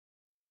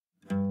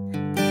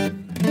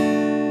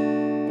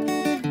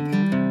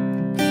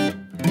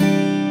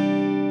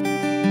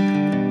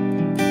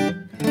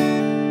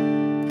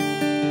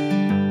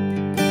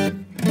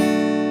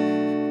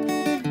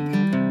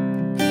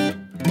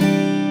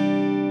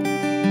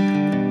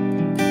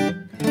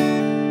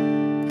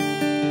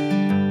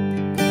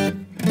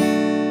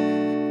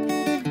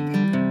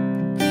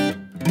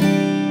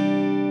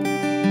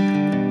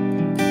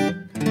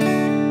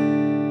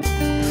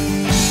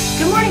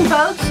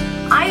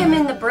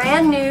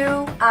brand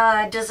new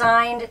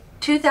designed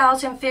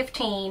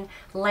 2015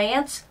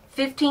 Lance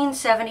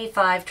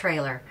 1575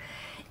 trailer.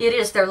 It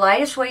is their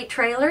lightest weight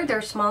trailer,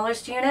 their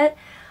smallest unit.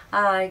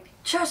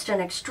 Just an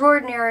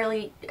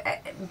extraordinarily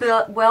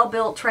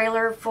well-built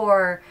trailer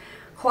for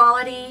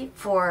quality,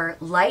 for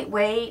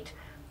lightweight,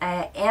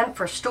 and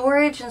for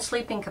storage and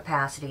sleeping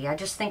capacity. I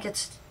just think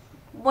it's,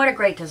 what a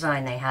great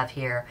design they have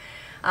here.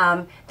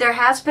 There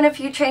has been a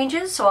few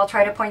changes, so I'll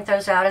try to point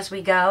those out as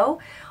we go.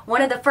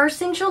 One of the first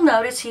things you'll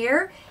notice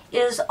here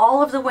is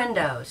all of the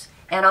windows,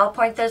 and I'll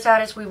point those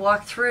out as we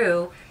walk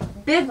through.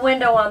 Big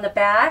window on the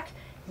back.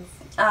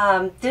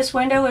 This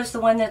window is the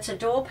one that's a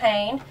dual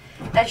pane.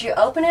 As you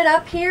open it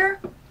up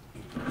here,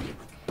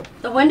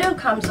 the window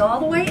comes all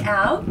the way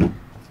out,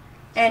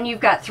 and you've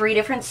got 3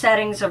 different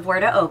settings of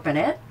where to open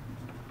it.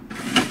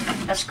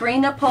 A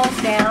screen that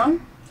pulls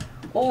down,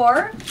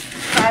 or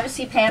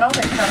privacy panel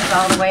that comes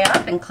all the way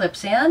up and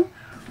clips in,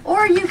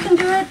 or you can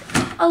do it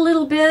a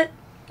little bit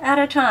at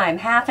a time,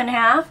 half and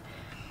half.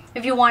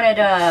 If you wanted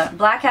a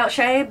blackout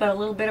shade but a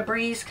little bit of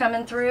breeze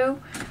coming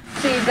through,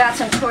 so you've got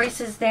some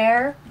choices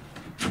there.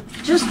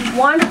 Just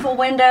wonderful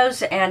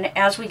windows, and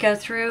as we go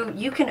through,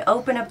 you can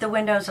open up the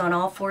windows on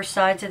all 4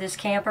 sides of this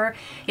camper.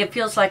 It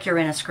feels like you're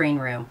in a screen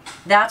room.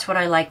 That's what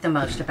I like the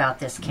most about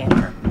this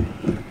camper.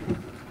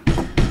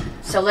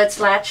 So let's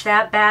latch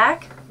that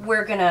back.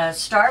 We're going to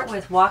start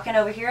with walking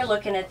over here,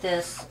 looking at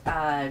this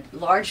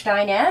large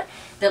dinette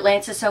that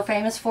Lance is so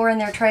famous for in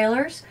their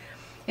trailers.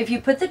 If you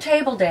put the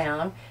table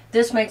down,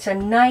 this makes a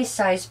nice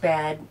size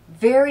bed,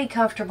 very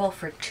comfortable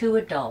for 2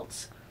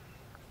 adults.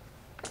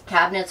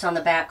 Cabinets on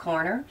the back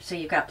corner, so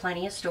you've got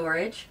plenty of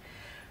storage.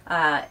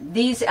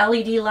 These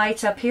LED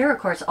lights up here, of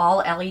course, all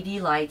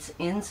LED lights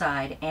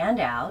inside and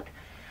out.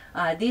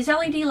 These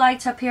LED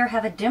lights up here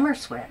have a dimmer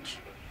switch.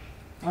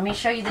 Let me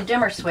show you the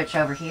dimmer switch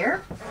over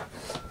here.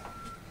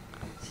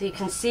 So you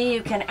can see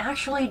you can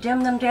actually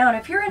dim them down.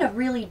 If you're in a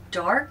really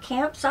dark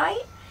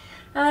campsite,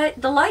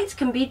 the lights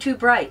can be too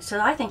bright,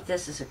 so I think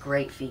this is a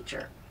great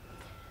feature.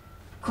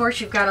 Of course,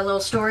 you've got a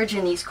little storage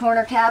in these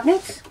corner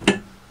cabinets.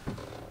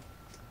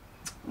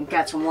 You've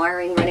got some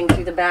wiring running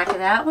through the back of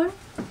that one.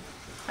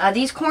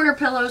 These corner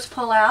pillows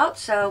pull out,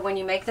 so when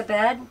you make the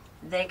bed,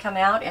 they come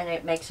out and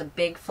it makes a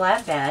big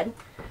flat bed.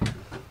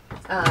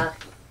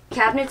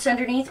 Cabinets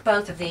underneath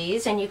both of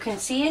these, and you can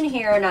see in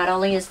here not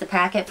only is the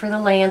packet for the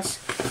Lance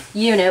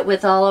unit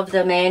with all of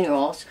the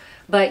manuals,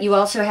 but you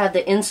also have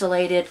the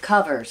insulated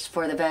covers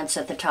for the vents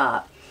at the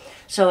top.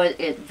 So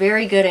it's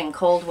very good in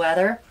cold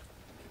weather.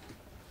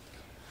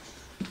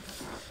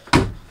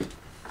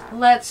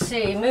 Let's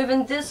see,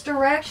 moving this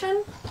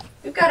direction,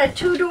 we've got a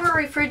 2-door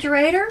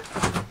refrigerator.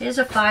 It is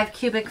a 5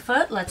 cubic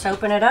foot. Let's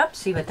open it up,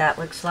 see what that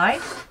looks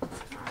like.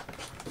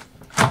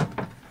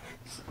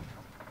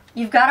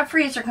 You've got a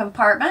freezer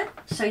compartment,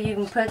 so you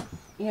can put,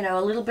 you know,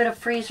 a little bit of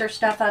freezer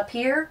stuff up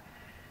here,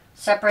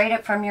 separate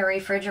it from your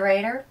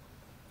refrigerator.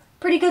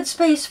 Pretty good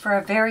space for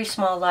a very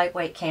small,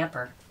 lightweight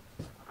camper.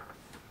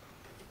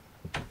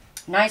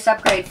 Nice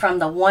upgrade from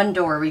the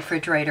 1-door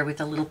refrigerator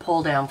with a little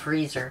pull-down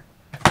freezer.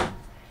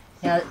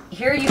 Now,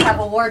 here you have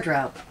a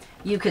wardrobe.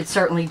 You could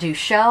certainly do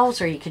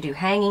shelves, or you could do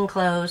hanging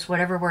clothes,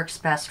 whatever works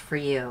best for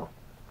you.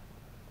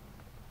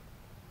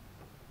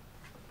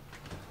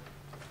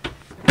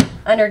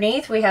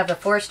 Underneath, we have the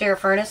forced air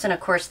furnace and, of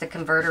course, the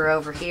converter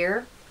over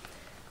here.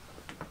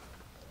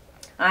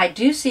 I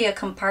do see a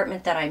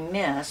compartment that I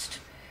missed.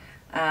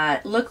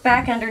 Look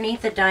back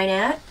underneath the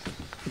dinette.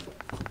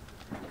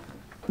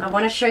 I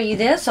want to show you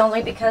this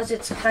only because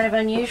it's kind of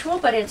unusual,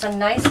 but it's a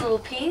nice little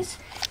piece.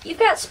 You've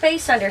got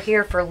space under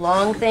here for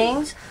long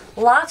things.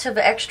 Lots of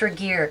extra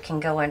gear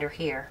can go under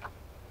here.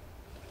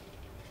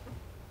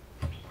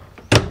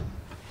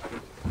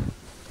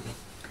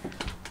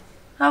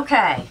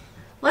 Okay,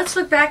 let's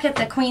look back at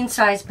the queen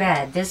size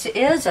bed. This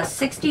is a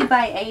 60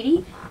 by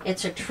 80.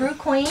 It's a true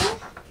queen.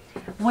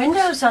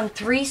 Windows on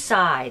 3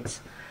 sides.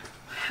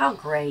 How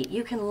great.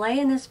 You can lay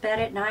in this bed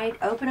at night,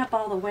 open up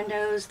all the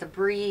windows, the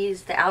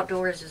breeze, the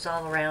outdoors is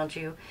all around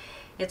you.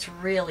 It's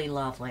really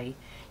lovely.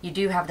 You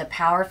do have the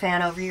power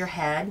fan over your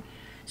head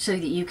so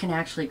that you can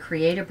actually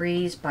create a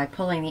breeze by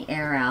pulling the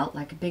air out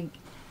like a big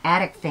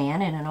attic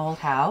fan in an old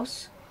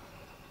house.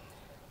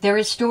 There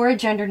is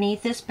storage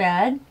underneath this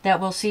bed that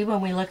we'll see when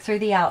we look through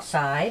the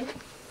outside.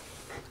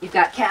 You've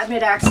got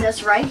cabinet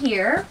access right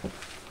here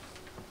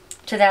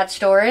to that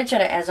storage,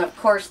 and as of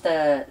course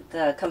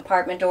the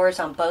compartment doors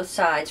on both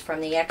sides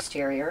from the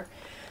exterior,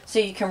 so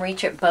you can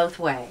reach it both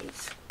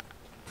ways.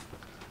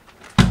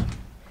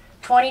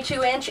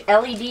 22-inch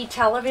LED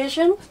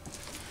television,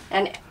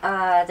 and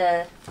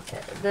the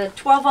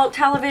 12-volt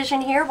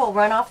television here will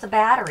run off the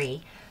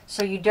battery,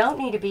 so you don't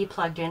need to be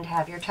plugged in to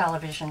have your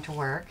television to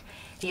work.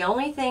 The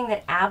only thing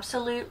that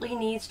absolutely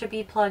needs to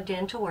be plugged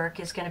in to work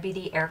is going to be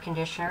the air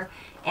conditioner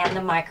and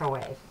the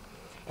microwave.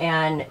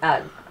 And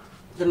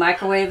the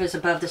microwave is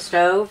above the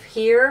stove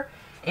here,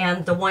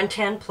 and the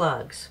 110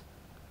 plugs.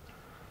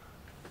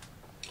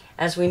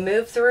 As we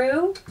move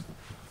through,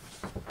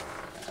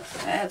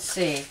 let's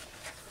see.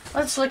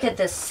 Let's look at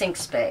this sink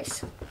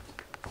space.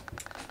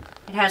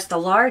 It has the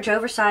large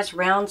oversized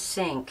round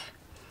sink.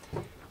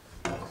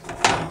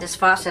 This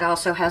faucet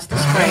also has the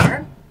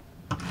sprayer,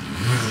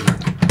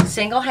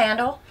 single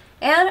handle,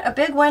 and a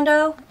big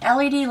window,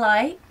 LED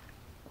light.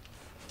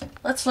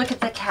 Let's look at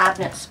the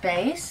cabinet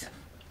space.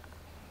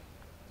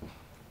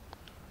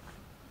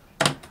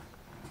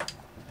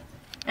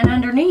 And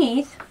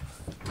underneath,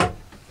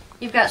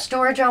 you've got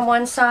storage on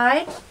one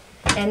side,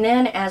 and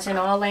then, as in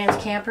all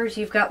Lance campers,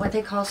 you've got what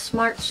they call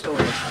smart storage,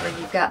 where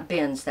you've got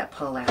bins that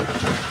pull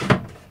out.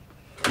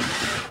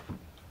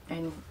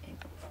 And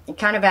it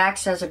kind of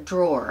acts as a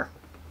drawer.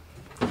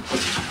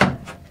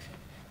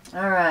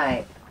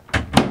 Alright.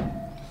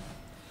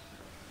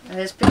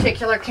 This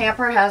particular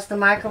camper has the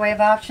microwave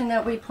option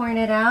that we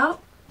pointed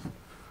out.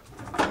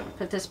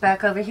 Put this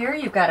back over here.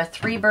 You've got a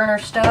 3-burner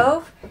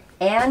stove,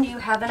 and you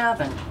have an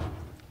oven.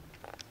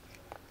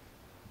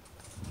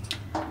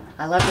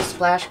 I love the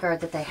splash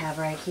guard that they have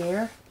right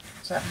here.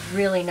 It's a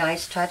really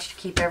nice touch to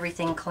keep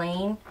everything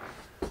clean.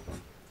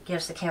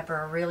 Gives the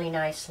camper a really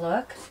nice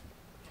look.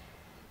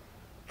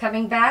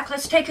 Coming back,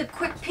 let's take a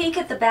quick peek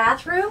at the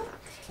bathroom.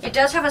 It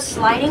does have a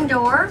sliding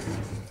door.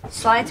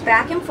 Slides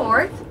back and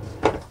forth.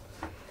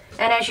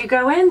 And as you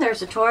go in,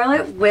 there's a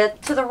toilet with,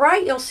 to the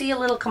right, you'll see a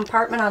little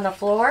compartment on the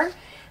floor.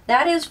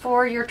 That is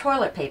for your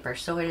toilet paper,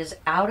 so it is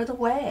out of the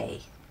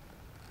way.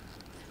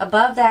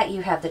 Above that,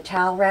 you have the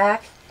towel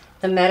rack,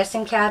 the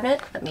medicine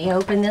cabinet. Let me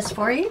open this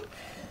for you.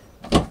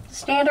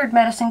 Standard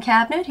medicine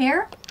cabinet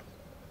here.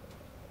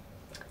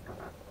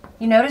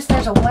 You notice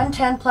there's a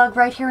 110 plug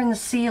right here in the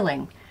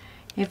ceiling.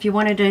 If you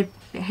wanted to,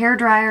 hair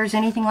dryers,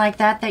 anything like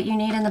that that you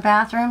need in the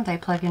bathroom, they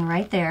plug in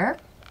right there.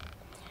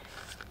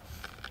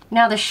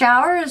 Now the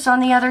shower is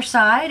on the other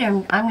side,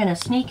 and I'm going to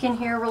sneak in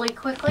here really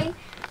quickly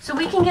so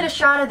we can get a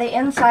shot of the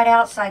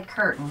inside-outside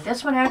curtain.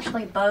 This one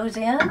actually bows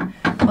in,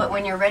 but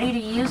when you're ready to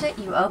use it,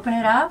 you open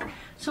it up,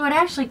 so it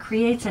actually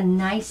creates a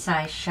nice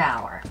size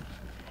shower.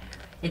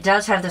 It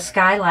does have the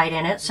skylight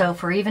in it, so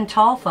for even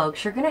tall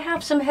folks, you're going to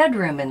have some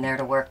headroom in there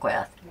to work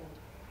with.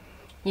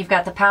 You've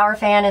got the power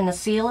fan in the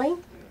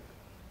ceiling.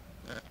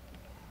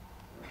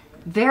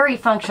 Very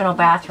functional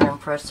bathroom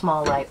for a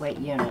small, lightweight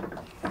unit.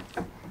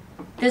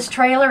 This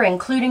trailer,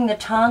 including the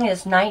tongue,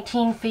 is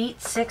 19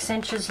 feet, 6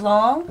 inches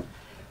long.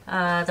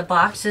 The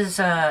box is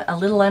a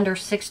little under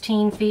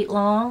 16 feet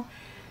long.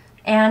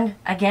 And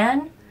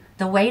again,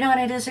 the weight on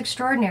it is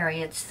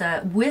extraordinary. It's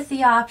with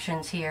the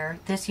options here,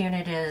 this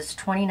unit is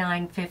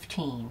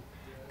 2915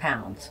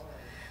 pounds.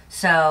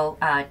 So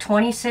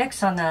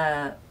 26 on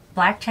the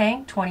black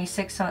tank,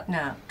 26 on,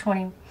 no,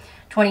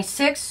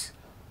 26,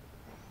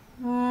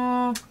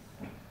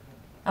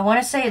 I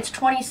want to say it's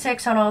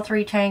 26 on all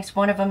 3 tanks.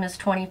 One of them is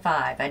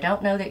 25. I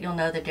don't know that you'll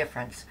know the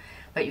difference,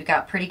 but you've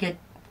got pretty good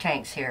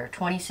tanks here.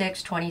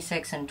 26,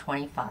 26, and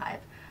 25.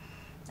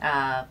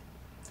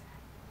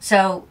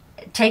 So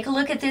take a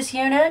look at this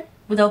unit.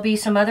 There'll be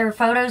some other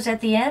photos at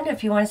the end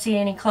if you want to see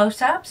any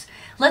close-ups.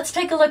 Let's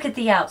take a look at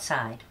the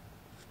outside.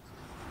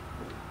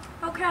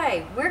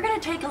 Okay, we're going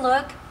to take a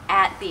look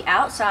at the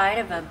outside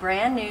of a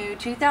brand new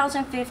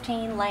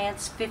 2015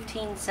 Lance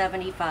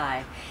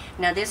 1575.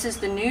 Now this is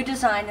the new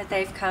design that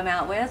they've come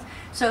out with,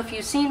 so if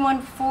you've seen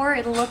one before,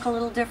 it'll look a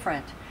little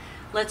different.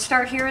 Let's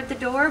start here at the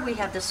door. We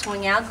have the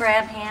swing out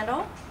grab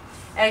handle.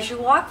 As you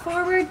walk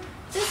forward,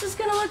 this is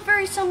going to look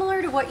very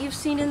similar to what you've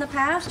seen in the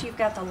past. You've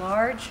got the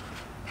large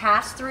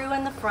pass-through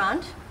in the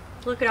front.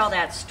 Look at all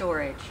that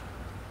storage.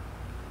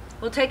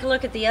 We'll take a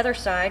look at the other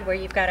side where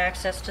you've got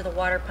access to the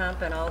water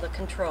pump and all the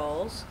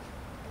controls.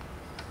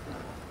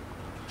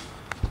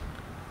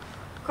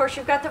 Of course,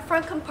 you've got the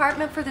front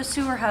compartment for the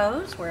sewer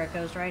hose where it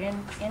goes right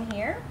in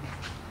here.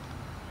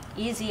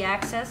 Easy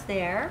access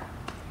there.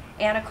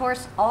 And of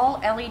course, all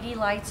LED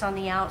lights on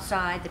the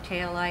outside, the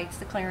tail lights,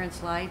 the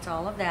clearance lights,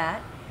 all of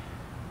that.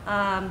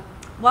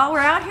 While we're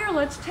out here,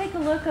 let's take a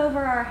look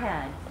over our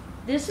head.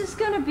 This is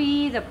going to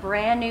be the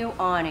brand new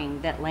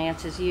awning that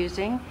Lance is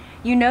using.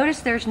 You notice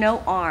there's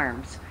no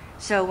arms.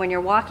 So when you're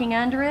walking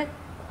under it,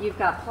 you've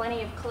got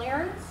plenty of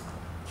clearance.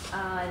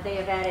 They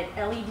have added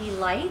LED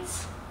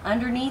lights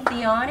underneath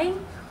the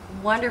awning.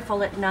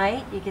 Wonderful at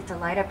night. You get to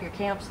light up your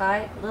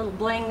campsite. A little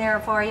bling there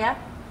for you.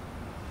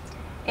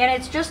 And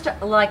it's just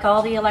like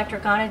all the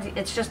electric on it,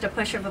 it's just a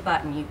push of a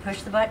button. You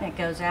push the button, it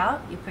goes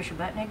out. You push a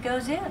button, it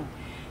goes in.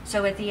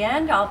 So at the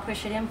end, I'll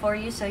push it in for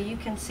you so you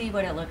can see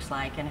what it looks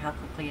like and how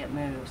quickly it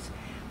moves.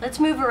 Let's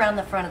move around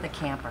the front of the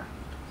camper.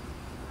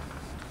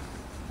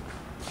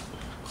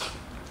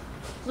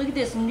 Look at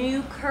this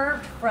new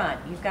curved front.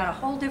 You've got a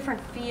whole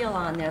different feel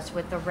on this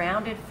with the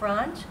rounded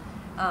front.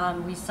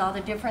 We saw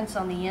the difference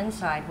on the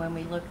inside when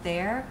we looked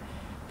there.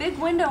 Big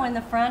window in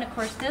the front. Of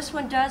course, this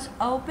one does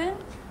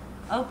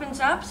opens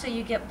up so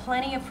you get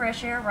plenty of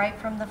fresh air right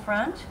from the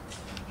front.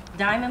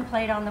 Diamond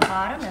plate on the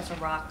bottom as a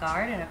rock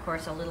guard, and of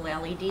course a little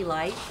LED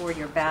light for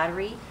your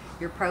battery,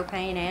 your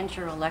propane, and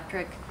your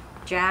electric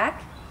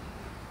jack.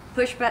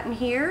 Push button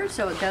here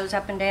so it goes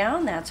up and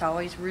down. That's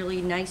always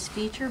really nice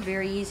feature,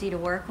 very easy to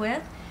work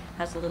with.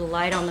 Has a little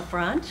light on the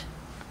front.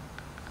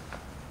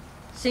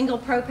 Single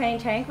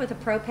propane tank with a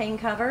propane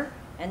cover,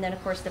 and then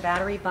of course the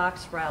battery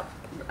box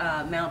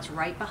mounts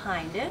right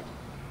behind it.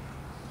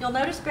 You'll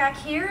notice back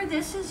here,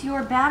 this is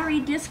your battery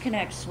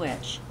disconnect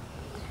switch,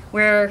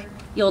 where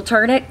you'll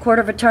turn it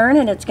quarter of a turn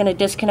and it's going to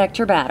disconnect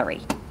your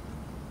battery.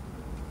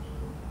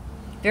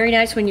 Very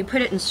nice when you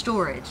put it in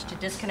storage to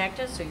disconnect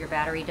it so your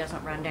battery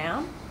doesn't run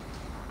down.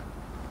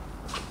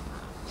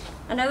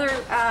 Another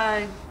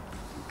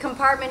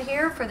compartment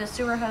here for the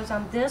sewer hose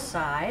on this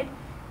side.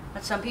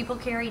 Some people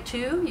carry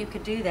two. You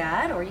could do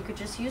that, or you could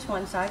just use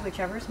one side,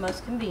 whichever is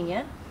most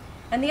convenient.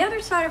 And the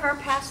other side of our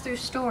pass-through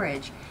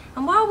storage.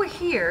 And while we're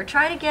here,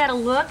 try to get a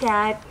look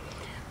at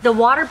the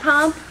water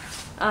pump,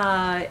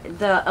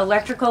 the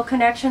electrical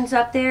connections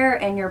up there,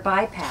 and your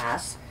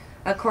bypass.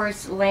 Of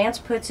course, Lance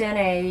puts in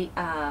a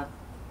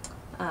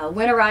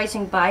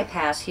winterizing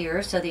bypass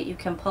here so that you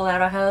can pull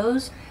out a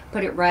hose,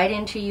 put it right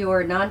into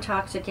your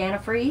non-toxic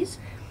antifreeze,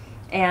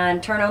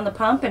 and turn on the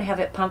pump and have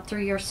it pump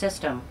through your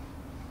system.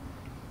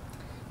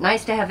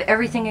 Nice to have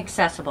everything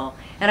accessible.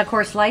 And of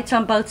course, lights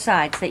on both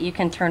sides that you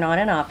can turn on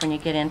and off when you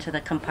get into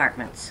the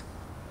compartments.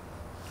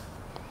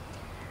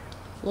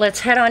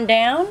 Let's head on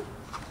down.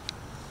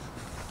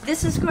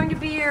 This is going to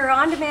be your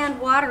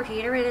on-demand water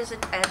heater. It is a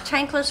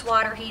tankless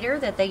water heater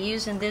that they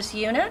use in this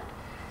unit.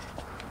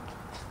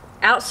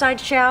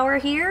 Outside shower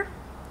here,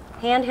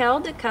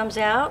 handheld that comes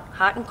out,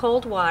 hot and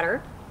cold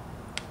water.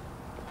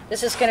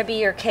 This is going to be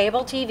your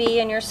cable TV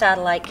and your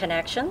satellite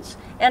connections.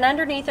 And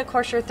underneath, of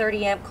course, your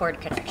 30 amp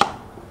cord connection.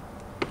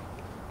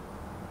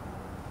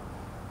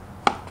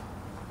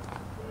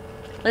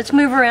 Let's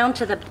move around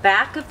to the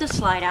back of the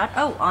slide out.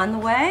 Oh, on the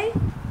way,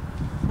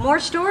 more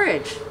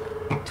storage.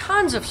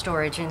 Tons of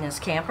storage in this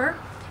camper.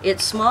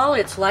 It's small,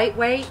 it's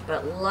lightweight,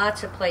 but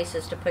lots of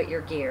places to put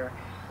your gear.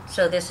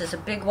 So this is a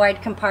big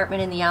wide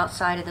compartment in the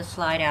outside of the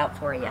slide out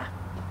for you.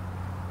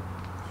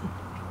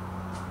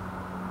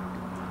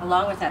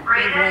 Along with that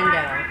big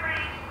window.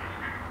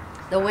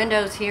 The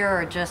windows here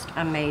are just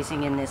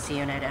amazing in this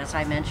unit, as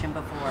I mentioned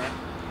before.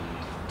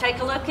 Take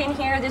a look in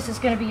here. This is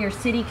going to be your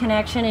city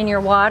connection and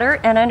your water,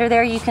 and under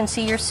there you can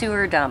see your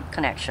sewer dump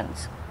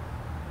connections.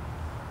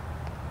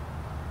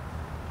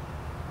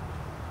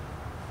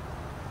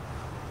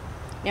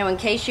 Now, in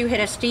case you hit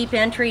a steep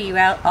entry, you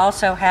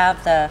also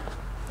have the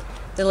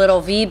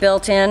little V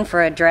built in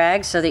for a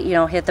drag so that you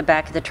don't hit the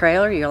back of the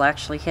trailer. You'll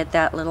actually hit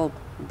that little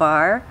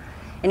bar.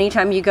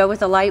 Anytime you go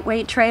with a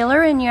lightweight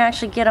trailer and you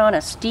actually get on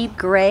a steep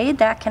grade,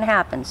 that can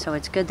happen, so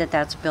it's good that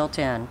that's built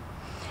in.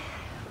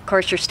 Of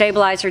course, your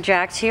stabilizer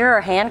jacks here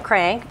are hand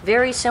crank.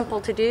 Very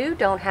simple to do.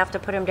 Don't have to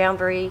put them down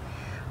very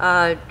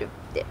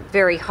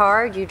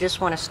hard. You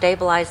just want to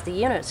stabilize the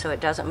unit so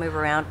it doesn't move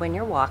around when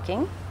you're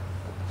walking.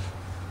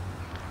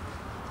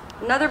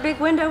 Another big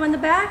window in the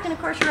back, and of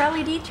course your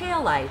LED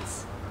tail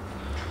lights.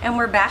 And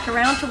we're back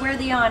around to where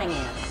the awning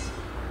is.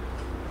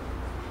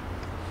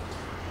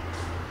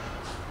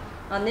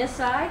 On this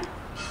side,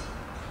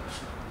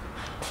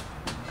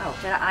 oh,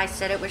 I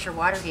said it was your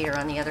water heater.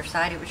 On the other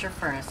side, it was your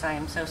furnace. I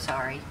am so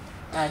sorry.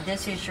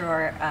 This is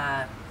your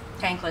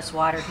tankless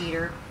water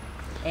heater.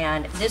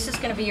 And this is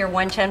going to be your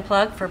 110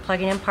 plug for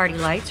plugging in party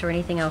lights or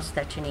anything else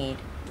that you need.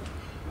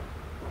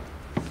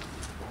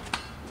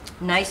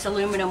 Nice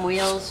aluminum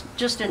wheels.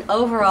 Just an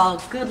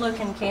overall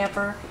good-looking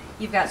camper.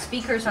 You've got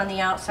speakers on the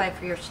outside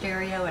for your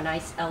stereo, a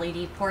nice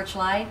LED porch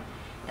light,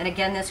 and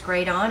again, this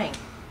great awning.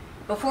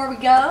 Before we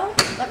go,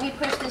 let me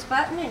push this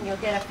button and you'll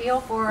get a feel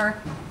for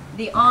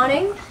the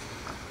awning.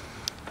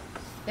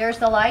 There's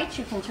the lights.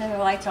 You can turn the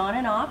lights on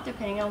and off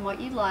depending on what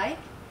you'd like.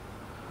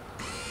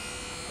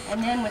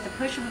 And then with the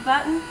push of a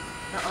button,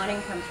 the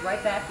awning comes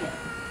right back in.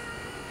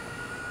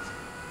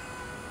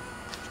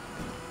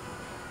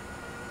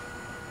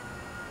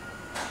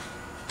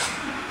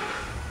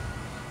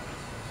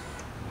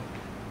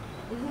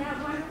 Isn't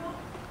that wonderful?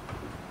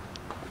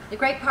 The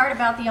great part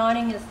about the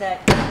awning is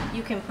that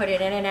you can put it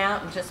in and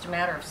out in just a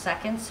matter of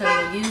seconds, so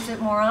you'll use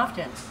it more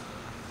often.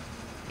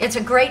 It's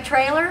a great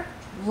trailer,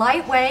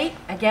 lightweight,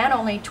 again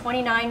only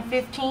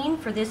 $29.15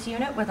 for this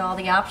unit with all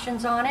the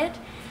options on it.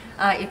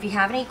 If you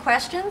have any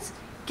questions,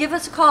 give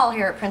us a call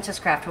here at Princess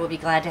Crafter. We'll be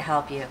glad to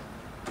help you.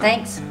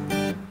 Thanks.